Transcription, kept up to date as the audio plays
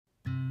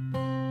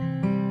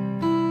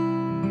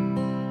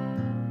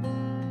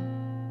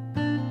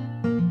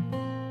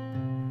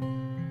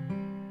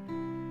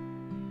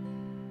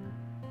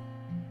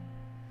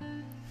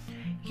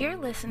You're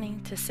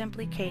listening to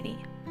Simply Katie.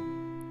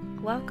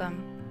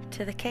 Welcome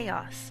to the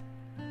chaos.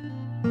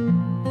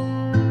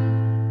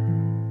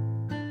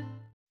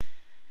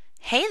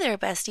 Hey there,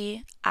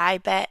 bestie. I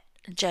bet,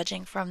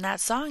 judging from that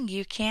song,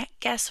 you can't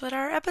guess what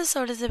our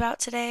episode is about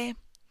today.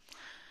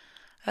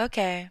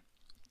 Okay,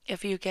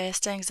 if you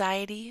guessed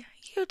anxiety,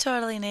 you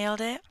totally nailed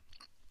it.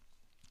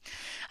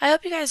 I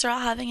hope you guys are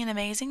all having an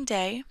amazing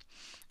day.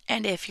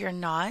 And if you're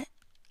not,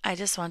 I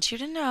just want you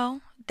to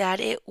know that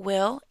it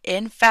will,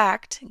 in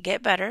fact,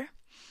 get better.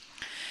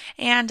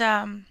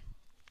 And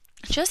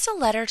just a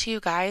letter to you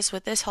guys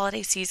with this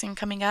holiday season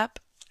coming up.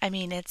 I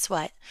mean, it's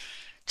what?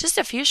 Just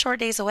a few short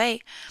days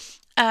away.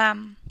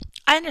 I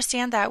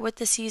understand that with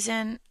the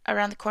season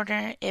around the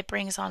corner, it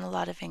brings on a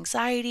lot of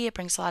anxiety, it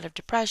brings a lot of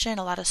depression,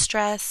 a lot of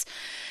stress,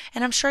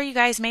 and I'm sure you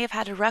guys may have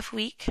had a rough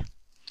week.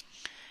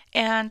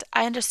 And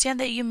I understand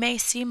that you may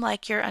seem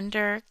like you're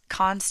under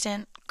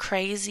constant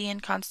crazy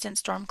and constant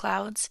storm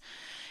clouds,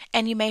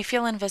 and you may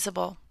feel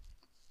invisible.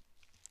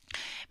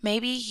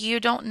 Maybe you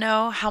don't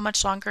know how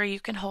much longer you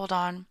can hold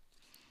on,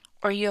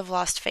 or you have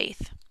lost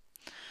faith.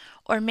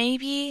 Or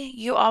maybe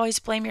you always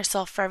blame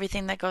yourself for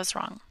everything that goes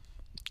wrong.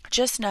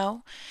 Just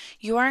know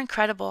you are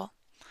incredible.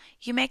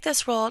 You make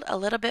this world a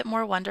little bit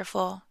more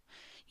wonderful.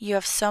 You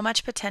have so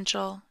much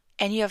potential,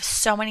 and you have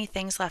so many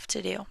things left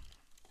to do.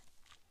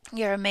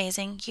 You're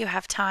amazing. You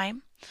have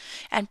time,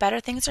 and better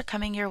things are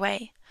coming your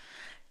way.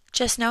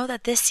 Just know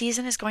that this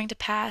season is going to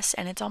pass,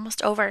 and it's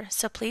almost over.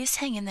 So please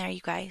hang in there, you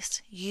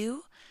guys.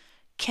 You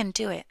can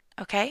do it,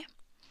 okay?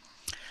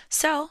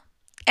 So,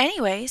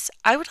 anyways,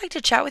 I would like to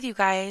chat with you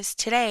guys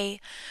today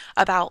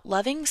about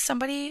loving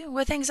somebody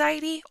with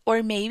anxiety,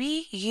 or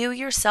maybe you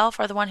yourself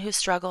are the one who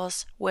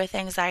struggles with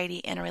anxiety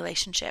in a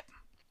relationship.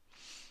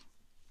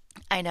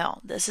 I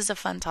know, this is a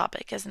fun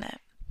topic, isn't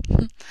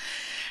it?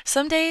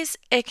 Some days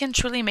it can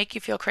truly make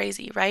you feel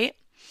crazy, right?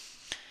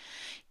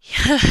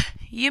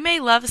 You may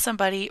love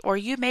somebody, or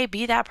you may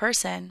be that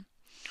person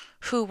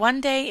who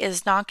one day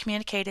is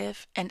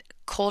non-communicative and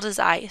cold as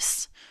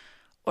ice,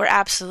 or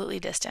absolutely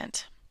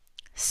distant.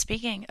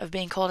 Speaking of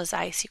being cold as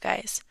ice, you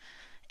guys,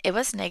 it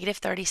was negative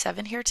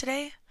 37 here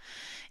today,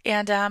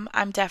 and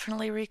I'm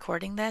definitely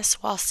recording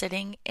this while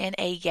sitting in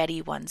a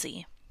Yeti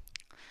onesie.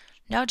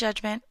 No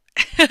judgment.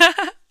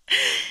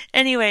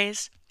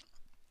 Anyways,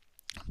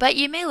 but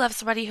you may love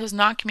somebody who's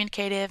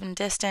non-communicative and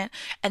distant,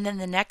 and then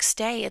the next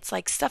day it's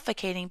like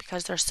suffocating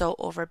because they're so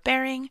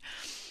overbearing.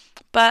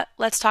 But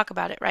let's talk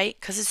about it, right?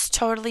 Because it's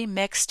totally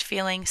mixed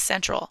feeling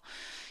central.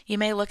 You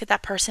may look at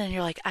that person and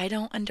you're like, I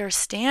don't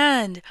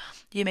understand.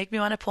 You make me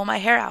want to pull my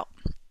hair out.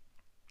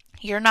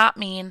 You're not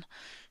mean.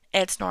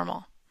 It's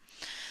normal.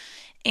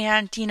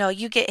 And,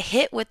 you get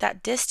hit with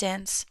that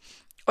distance,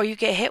 or you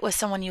get hit with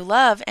someone you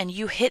love and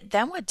you hit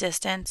them with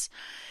distance.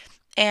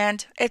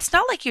 And it's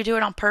not like you do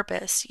it on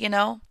purpose,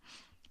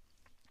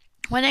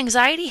 When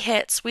anxiety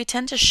hits, we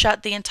tend to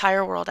shut the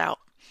entire world out.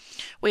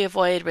 We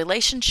avoid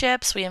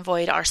relationships, we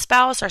avoid our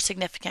spouse, our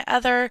significant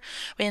other,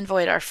 we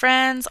avoid our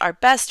friends, our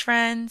best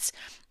friends,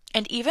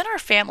 and even our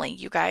family,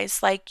 you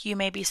guys. Like, you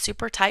may be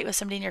super tight with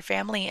somebody in your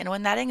family, and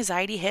when that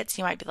anxiety hits,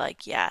 you might be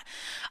like, yeah,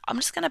 I'm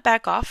just going to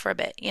back off for a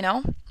bit,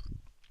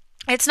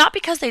 It's not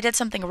because they did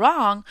something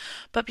wrong,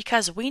 but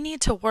because we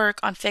need to work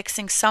on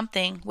fixing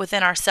something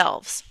within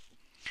ourselves.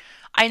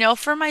 I know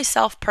for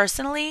myself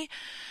personally,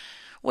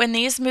 when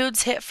these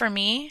moods hit for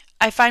me,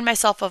 I find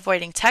myself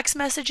avoiding text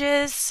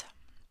messages,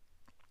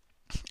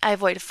 I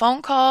avoid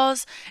phone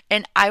calls,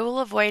 and I will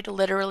avoid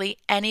literally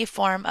any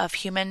form of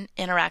human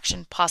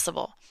interaction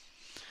possible.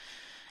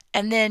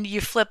 And then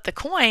you flip the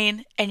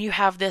coin and you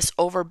have this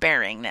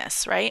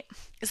overbearingness, right?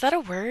 Is that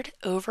a word?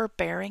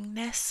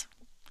 Overbearingness?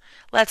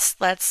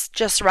 Let's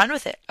just run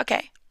with it.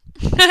 Okay.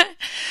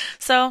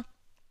 So,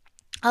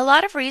 a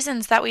lot of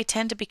reasons that we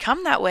tend to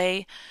become that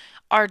way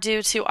are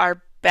due to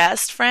our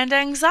best friend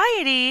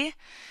anxiety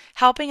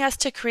helping us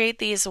to create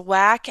these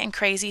whack and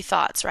crazy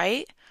thoughts,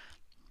 right?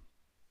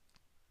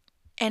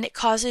 And it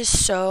causes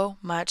so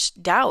much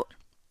doubt.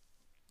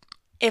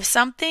 If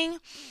something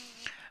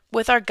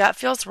with our gut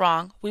feels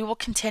wrong, we will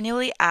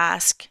continually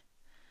ask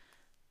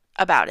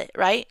about it,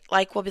 right?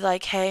 Like, we'll be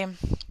like, hey,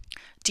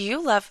 do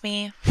you love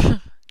me?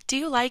 Do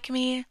you like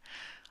me?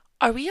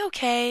 Are we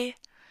okay?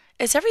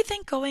 Is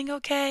everything going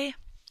okay?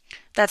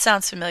 That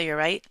sounds familiar,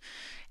 right?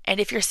 And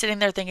if you're sitting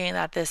there thinking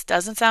that this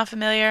doesn't sound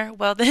familiar,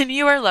 well, then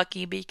you are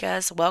lucky,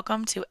 because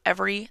welcome to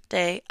every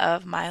day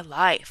of my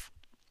life.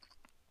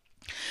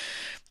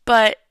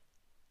 But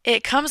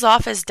it comes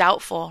off as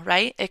doubtful,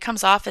 right? It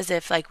comes off as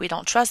if we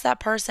don't trust that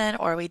person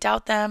or we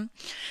doubt them.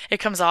 It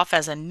comes off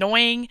as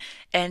annoying,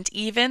 and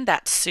even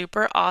that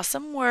super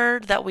awesome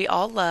word that we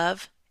all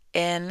love,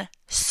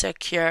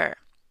 insecure,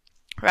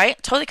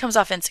 right? Totally comes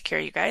off insecure,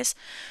 you guys.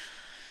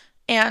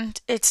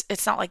 And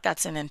it's not like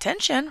that's an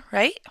intention,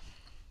 right?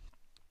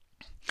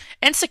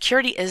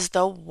 Insecurity is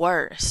the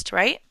worst,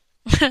 right?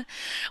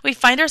 We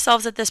find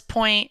ourselves at this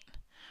point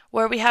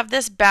where we have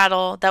this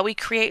battle that we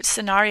create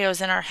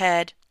scenarios in our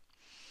head.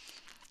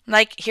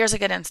 Like, here's a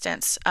good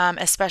instance,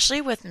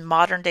 especially with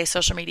modern day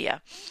social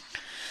media.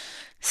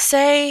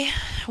 Say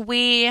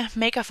we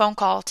make a phone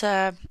call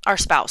to our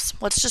spouse.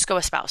 Let's just go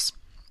with spouse.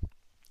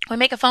 We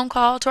make a phone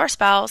call to our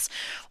spouse,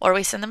 or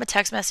we send them a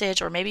text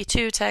message, or maybe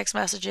 2 text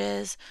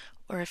messages,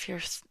 or if you're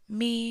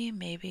me,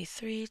 maybe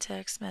 3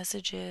 text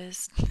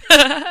messages.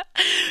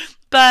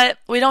 But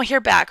we don't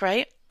hear back,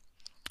 right?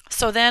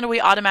 So then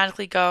we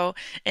automatically go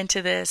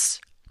into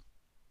this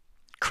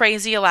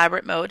crazy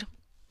elaborate mode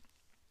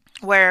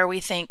where we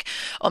think,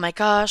 oh my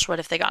gosh, what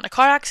if they got in a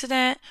car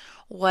accident?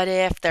 What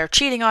if they're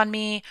cheating on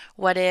me?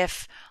 What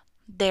if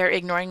they're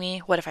ignoring me?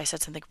 What if I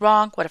said something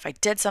wrong? What if I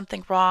did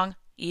something wrong?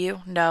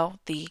 You know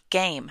the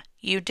game.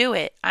 You do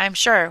it. I'm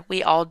sure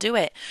we all do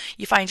it.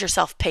 You find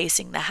yourself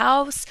pacing the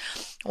house,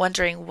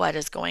 wondering what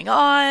is going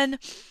on.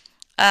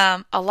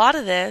 A lot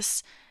of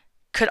this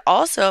could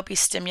also be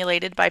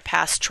stimulated by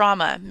past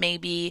trauma,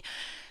 maybe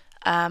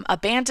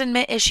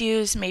abandonment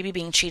issues, maybe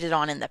being cheated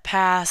on in the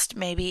past,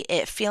 maybe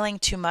it feeling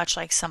too much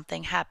like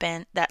something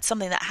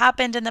that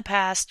happened in the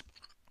past.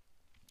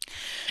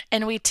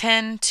 And we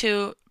tend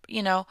to,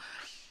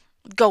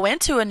 go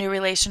into a new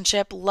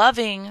relationship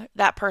loving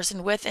that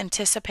person with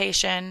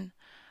anticipation.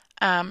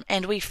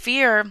 And we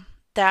fear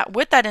that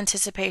with that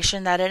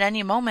anticipation, that at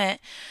any moment,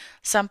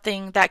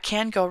 something that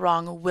can go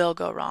wrong will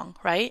go wrong,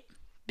 right?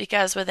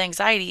 Because with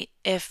anxiety,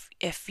 if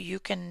you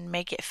can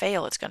make it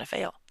fail, it's going to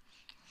fail.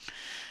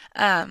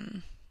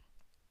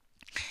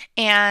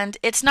 And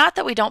it's not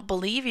that we don't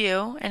believe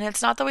you, and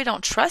it's not that we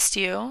don't trust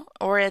you,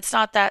 or it's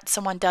not that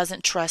someone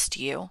doesn't trust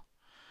you.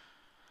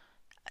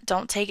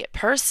 Don't take it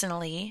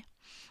personally.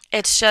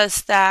 It's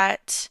just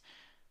that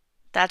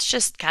that's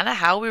just kind of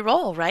how we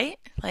roll, right?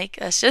 Like,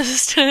 that's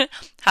just,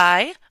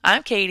 hi,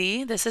 I'm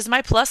Katie. This is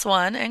my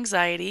 +1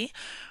 anxiety.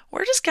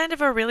 We're just kind of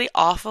a really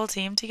awful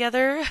team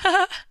together.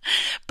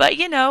 But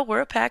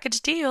we're a package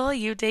deal.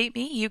 You date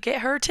me, you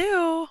get her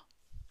too.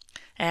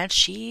 And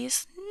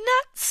she's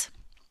nuts.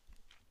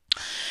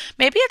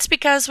 Maybe it's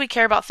because we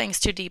care about things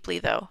too deeply,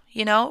 though.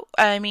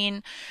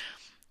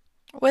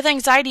 With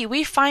anxiety,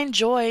 we find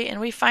joy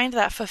and we find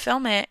that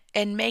fulfillment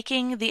in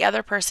making the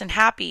other person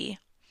happy.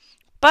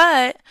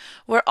 But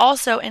we're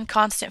also in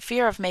constant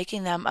fear of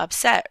making them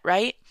upset,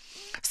 right?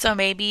 So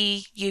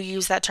maybe you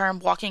use that term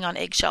walking on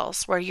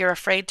eggshells, where you're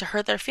afraid to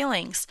hurt their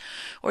feelings,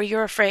 or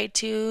you're afraid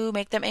to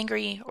make them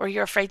angry, or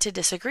you're afraid to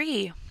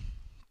disagree.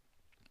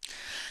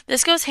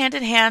 This goes hand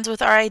in hand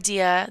with our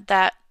idea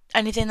that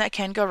anything that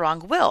can go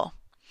wrong will.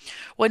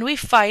 When we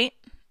fight,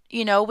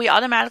 we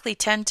automatically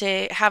tend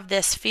to have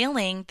this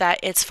feeling that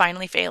it's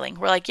finally failing.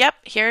 We're like, yep,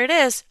 here it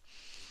is.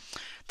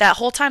 That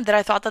whole time that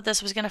I thought that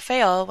this was going to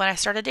fail when I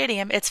started dating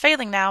him, it's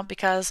failing now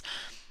because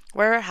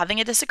we're having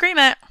a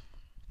disagreement.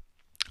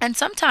 And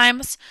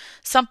sometimes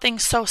something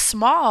so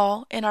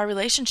small in our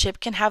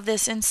relationship can have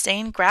this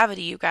insane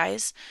gravity, you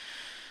guys.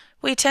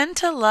 We tend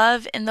to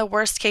love in the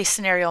worst case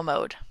scenario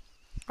mode,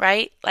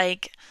 right?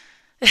 Like,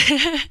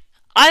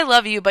 I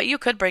love you, but you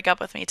could break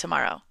up with me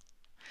tomorrow.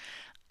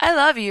 I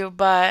love you,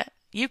 but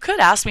you could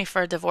ask me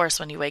for a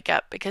divorce when you wake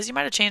up because you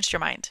might have changed your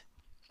mind.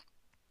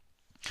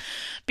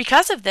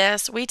 Because of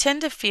this, we tend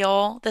to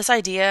feel this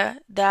idea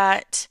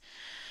that,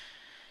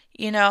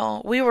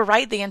 we were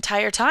right the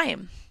entire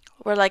time.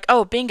 We're like,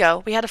 oh,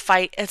 bingo, we had a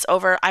fight. It's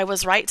over. I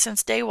was right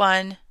since day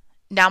one.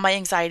 Now my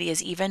anxiety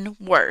is even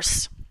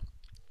worse.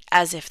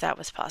 As if that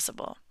was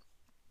possible.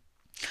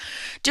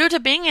 Due to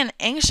being an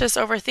anxious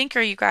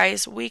overthinker, you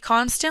guys, we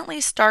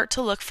constantly start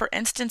to look for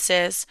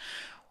instances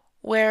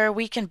where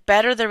we can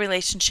better the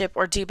relationship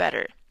or do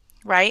better,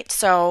 right?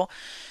 So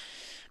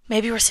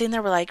maybe we're sitting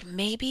there, we're like,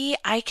 maybe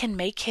I can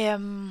make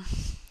him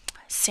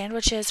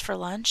sandwiches for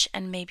lunch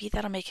and maybe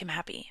that'll make him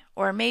happy.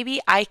 Or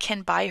maybe I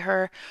can buy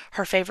her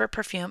favorite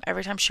perfume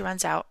every time she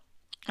runs out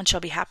and she'll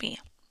be happy.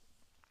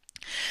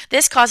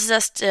 This causes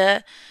us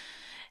to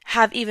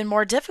have even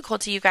more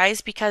difficulty, you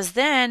guys, because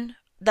then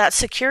that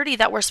security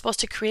that we're supposed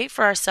to create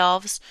for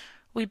ourselves,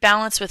 we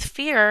balance with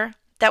fear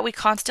that we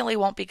constantly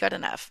won't be good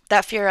enough.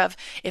 That fear of,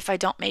 if I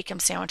don't make him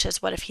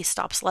sandwiches, what if he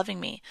stops loving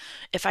me?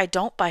 If I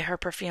don't buy her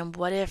perfume,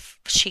 what if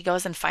she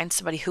goes and finds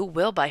somebody who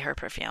will buy her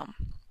perfume?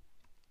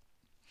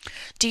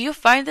 Do you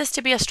find this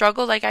to be a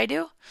struggle like I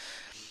do?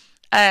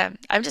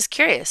 I'm just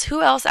curious,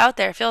 who else out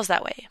there feels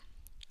that way?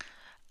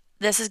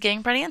 This is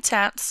getting pretty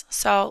intense,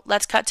 so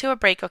let's cut to a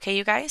break, okay,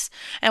 you guys?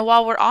 And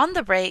while we're on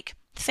the break,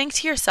 think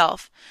to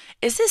yourself,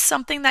 is this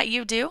something that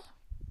you do?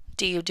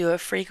 Do you do it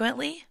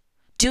frequently?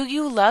 Do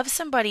you love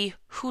somebody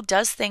who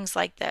does things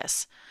like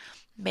this?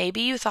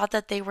 Maybe you thought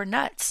that they were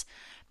nuts.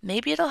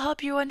 Maybe it'll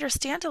help you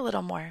understand a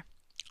little more.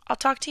 I'll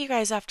talk to you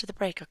guys after the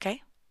break,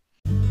 okay?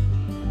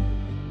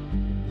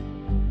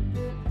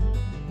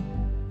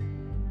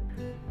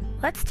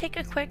 Let's take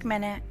a quick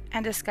minute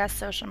and discuss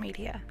social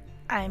media.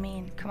 I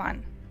mean, come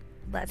on,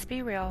 let's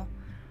be real.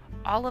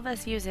 All of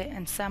us use it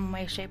in some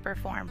way, shape, or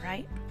form,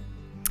 right?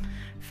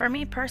 For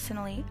me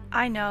personally,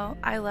 I know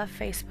I love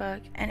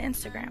Facebook and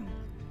Instagram.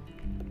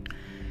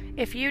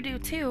 If you do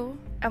too,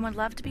 and would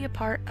love to be a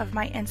part of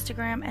my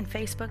Instagram and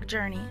Facebook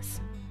journeys,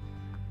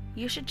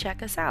 you should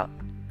check us out.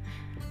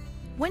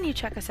 When you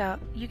check us out,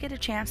 you get a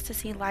chance to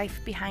see life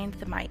behind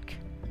the mic.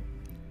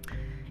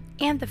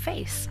 and the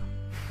face.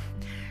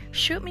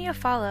 Shoot me a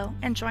follow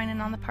and join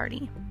in on the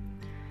party.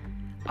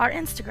 Our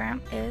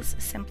Instagram is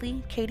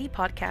Simply Katie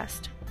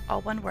Podcast,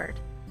 all one word,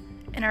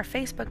 and our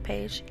Facebook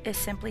page is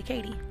Simply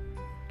Katie.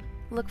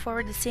 Look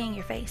forward to seeing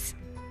your face.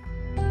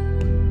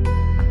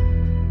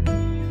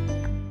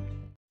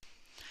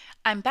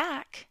 I'm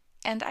back,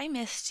 and I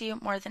missed you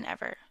more than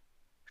ever.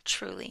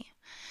 Truly.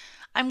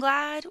 I'm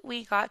glad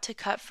we got to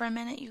cut for a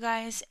minute, you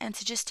guys, and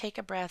to just take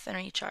a breath and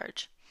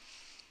recharge.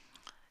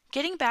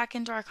 Getting back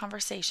into our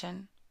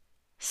conversation,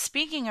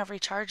 speaking of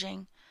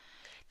recharging,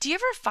 do you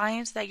ever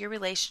find that your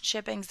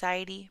relationship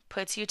anxiety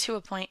puts you to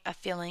a point of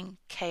feeling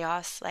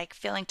chaos, like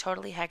feeling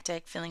totally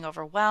hectic, feeling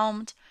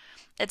overwhelmed?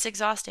 It's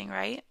exhausting,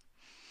 right?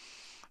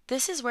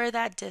 This is where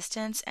that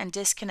distance and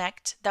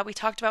disconnect that we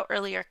talked about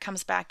earlier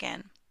comes back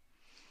in.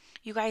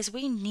 You guys,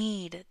 we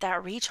need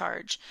that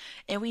recharge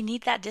and we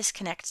need that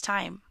disconnect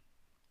time.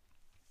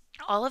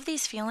 All of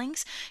these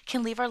feelings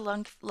can leave our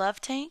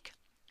love tank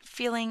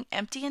feeling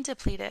empty and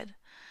depleted.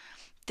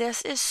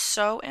 This is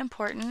so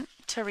important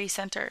to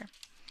recenter.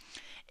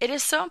 It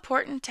is so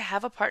important to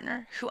have a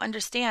partner who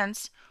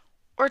understands,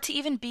 or to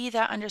even be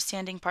that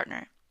understanding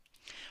partner.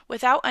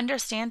 Without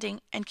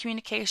understanding and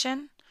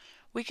communication,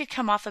 we could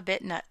come off a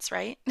bit nuts,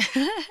 right?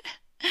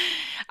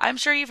 I'm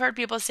sure you've heard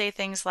people say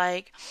things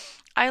like,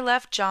 I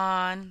left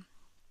John,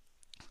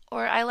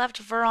 or I left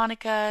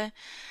Veronica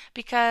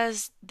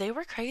because they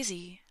were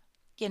crazy.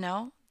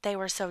 They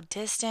were so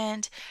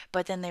distant,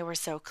 but then they were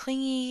so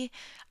clingy.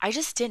 I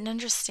just didn't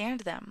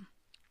understand them.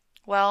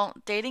 Well,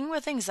 dating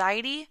with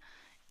anxiety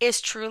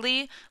is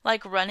truly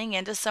like running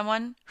into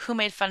someone who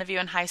made fun of you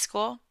in high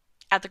school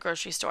at the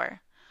grocery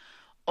store,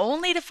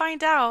 only to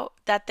find out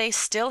that they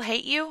still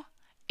hate you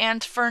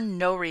and for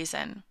no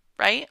reason,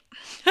 right?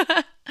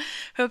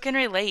 Who can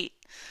relate?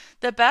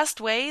 The best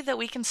way that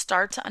we can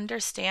start to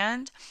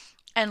understand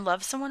and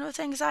love someone with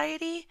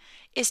anxiety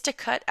is to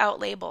cut out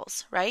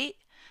labels, right?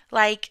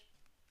 Like,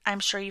 I'm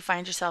sure you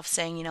find yourself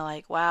saying,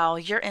 like, wow,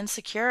 you're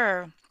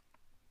insecure,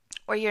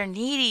 or you're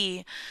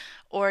needy,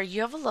 or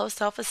you have a low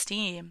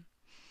self-esteem.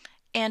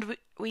 And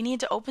we need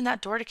to open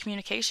that door to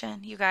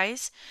communication, you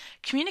guys.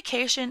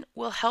 Communication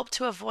will help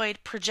to avoid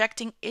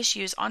projecting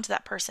issues onto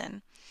that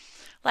person.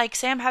 Like,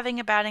 say I'm having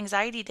a bad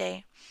anxiety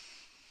day.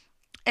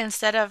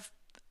 Instead of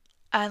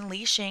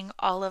unleashing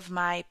all of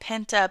my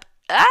pent-up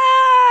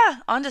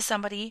onto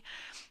somebody,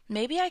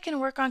 maybe I can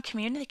work on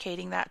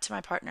communicating that to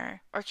my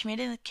partner or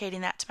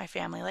communicating that to my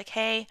family. Like,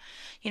 hey,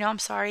 I'm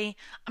sorry.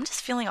 I'm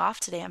just feeling off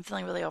today. I'm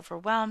feeling really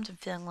overwhelmed. I'm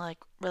feeling like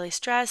really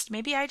stressed.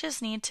 Maybe I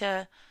just need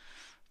to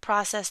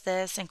process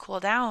this and cool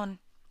down.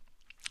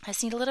 I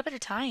just need a little bit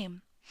of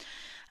time.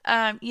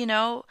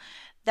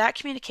 That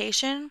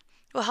communication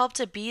will help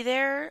to be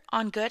there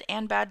on good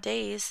and bad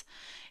days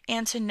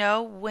and to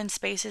know when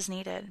space is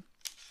needed.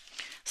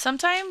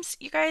 Sometimes,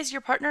 you guys, your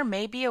partner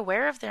may be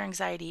aware of their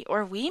anxiety,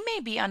 or we may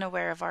be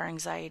unaware of our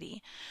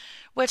anxiety,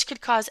 which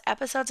could cause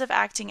episodes of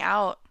acting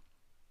out.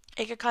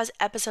 It could cause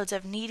episodes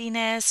of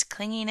neediness,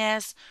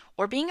 clinginess,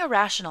 or being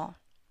irrational.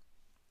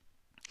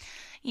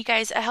 You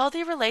guys, a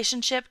healthy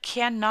relationship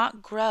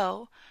cannot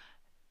grow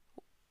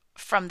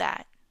from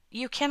that.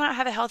 You cannot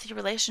have a healthy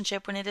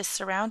relationship when it is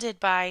surrounded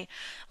by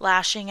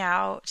lashing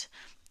out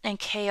and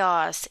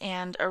chaos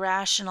and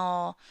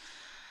irrational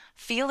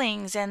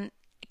feelings and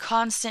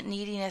constant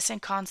neediness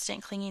and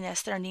constant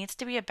clinginess. There needs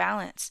to be a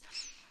balance.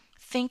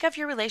 Think of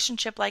your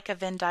relationship like a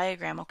Venn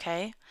diagram,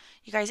 okay?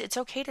 You guys, it's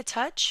okay to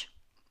touch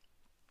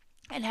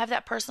and have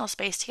that personal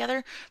space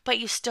together, but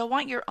you still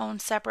want your own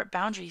separate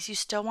boundaries. You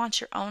still want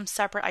your own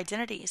separate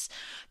identities.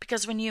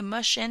 Because when you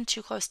mush in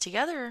too close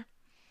together,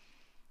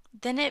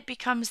 then it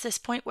becomes this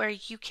point where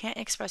you can't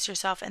express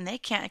yourself and they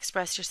can't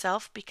express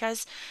yourself,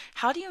 because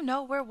how do you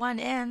know where one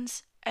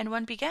ends and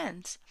one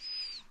begins?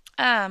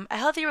 A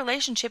healthy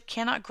relationship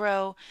cannot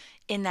grow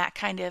in that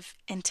kind of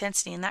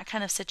intensity, in that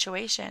kind of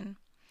situation.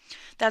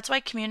 That's why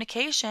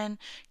communication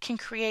can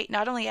create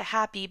not only a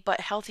happy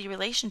but healthy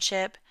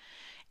relationship,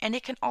 and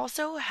it can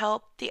also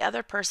help the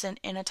other person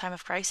in a time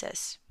of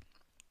crisis.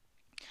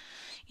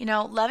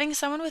 Loving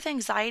someone with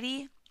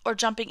anxiety or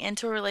jumping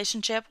into a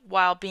relationship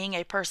while being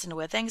a person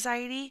with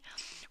anxiety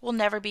will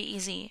never be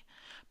easy.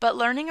 But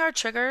learning our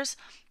triggers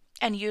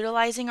and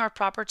utilizing our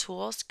proper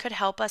tools could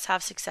help us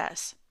have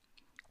success.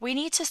 We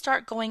need to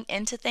start going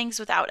into things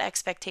without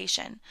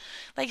expectation.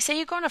 Like, say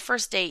you go on a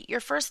first date,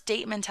 your first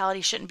date mentality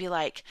shouldn't be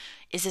like,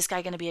 is this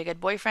guy going to be a good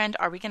boyfriend?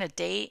 Are we going to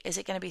date? Is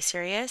it going to be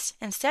serious?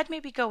 Instead,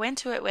 maybe go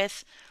into it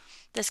with,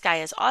 this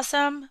guy is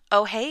awesome.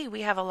 Oh, hey,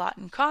 we have a lot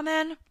in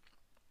common.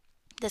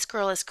 This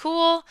girl is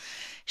cool.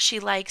 She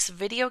likes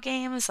video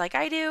games like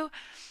I do.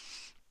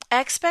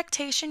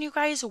 Expectation, you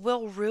guys,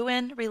 will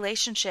ruin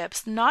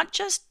relationships, not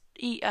just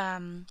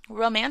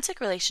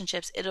romantic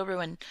relationships. It'll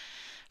ruin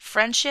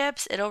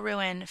friendships, it'll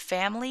ruin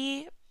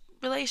family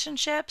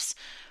relationships,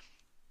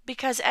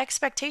 because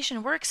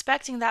expectation, we're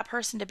expecting that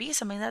person to be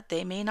something that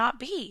they may not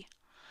be.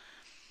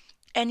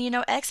 And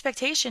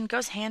expectation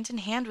goes hand in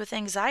hand with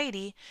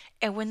anxiety,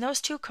 and when those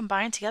two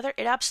combine together,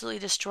 it absolutely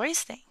destroys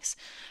things.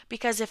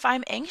 Because if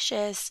I'm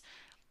anxious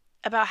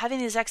about having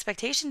these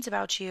expectations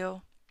about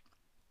you,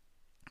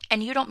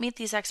 and you don't meet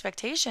these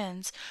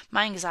expectations,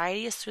 my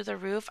anxiety is through the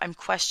roof. I'm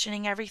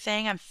questioning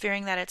everything. I'm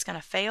fearing that it's going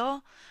to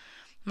fail.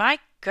 My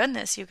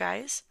goodness, you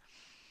guys.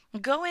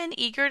 Go in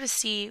eager to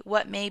see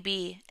what may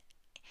be,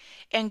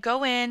 and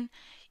go in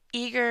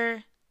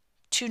eager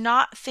to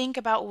not think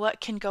about what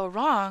can go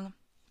wrong,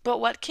 but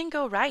what can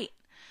go right.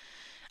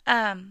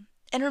 And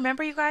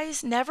remember, you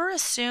guys, never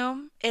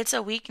assume it's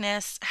a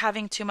weakness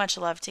having too much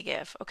love to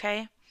give,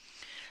 okay?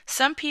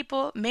 Some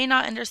people may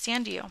not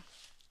understand you,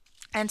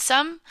 and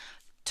some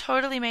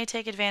totally may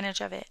take advantage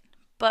of it.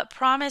 But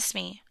promise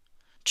me,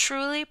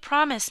 truly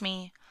promise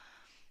me,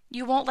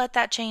 you won't let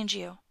that change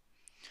you.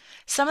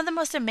 Some of the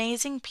most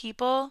amazing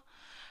people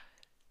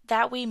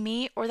that we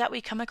meet or that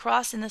we come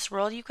across in this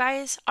world, you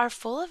guys, are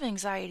full of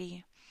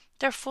anxiety.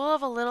 They're full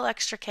of a little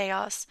extra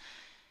chaos,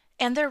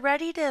 and they're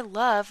ready to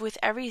love with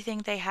everything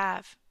they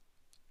have.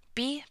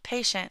 Be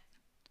patient.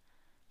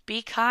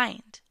 Be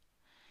kind.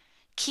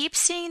 Keep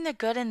seeing the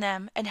good in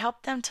them and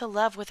help them to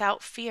love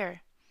without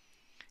fear.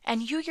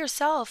 And you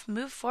yourself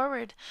move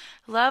forward.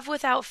 Love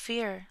without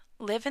fear.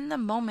 Live in the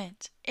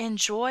moment.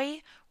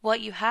 Enjoy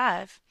what you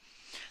have.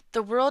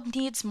 The world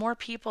needs more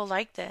people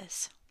like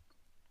this.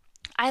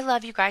 I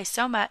love you guys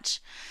so much.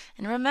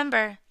 And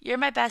remember, you're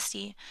my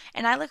bestie,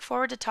 and I look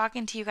forward to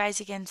talking to you guys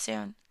again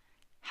soon.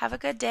 Have a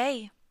good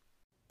day.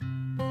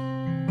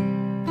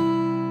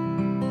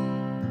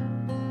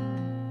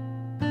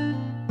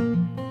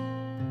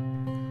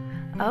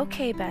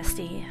 Okay,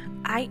 bestie,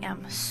 I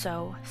am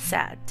so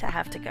sad to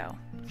have to go.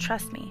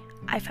 Trust me,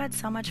 I've had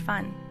so much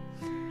fun.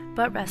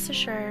 But rest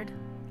assured,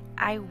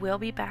 I will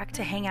be back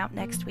to hang out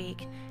next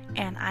week,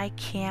 and I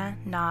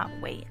cannot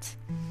wait.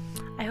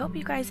 I hope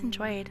you guys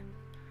enjoyed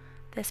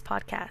this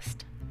podcast.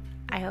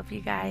 I hope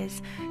you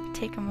guys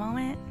take a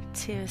moment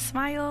to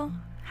smile,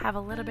 have a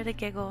little bit of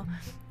giggle,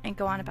 and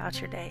go on about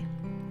your day.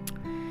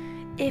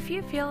 If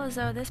you feel as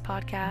though this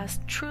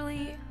podcast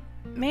truly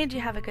made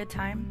you have a good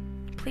time,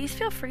 please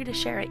feel free to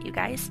share it, you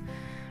guys.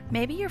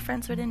 Maybe your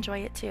friends would enjoy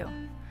it too.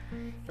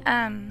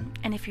 And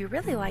if you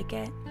really like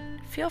it,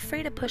 feel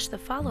free to push the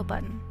follow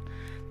button.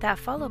 That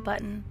follow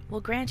button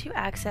will grant you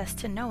access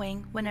to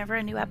knowing whenever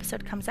a new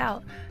episode comes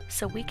out,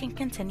 so we can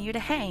continue to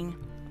hang,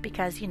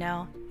 because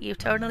you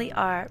totally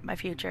are my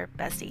future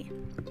bestie.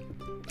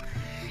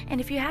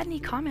 And if you had any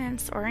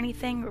comments or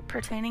anything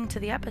pertaining to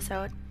the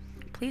episode,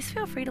 please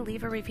feel free to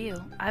leave a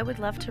review. I would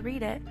love to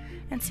read it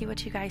and see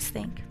what you guys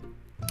think.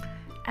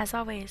 As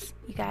always,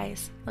 you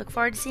guys, look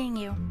forward to seeing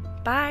you.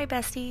 Bye,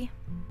 bestie.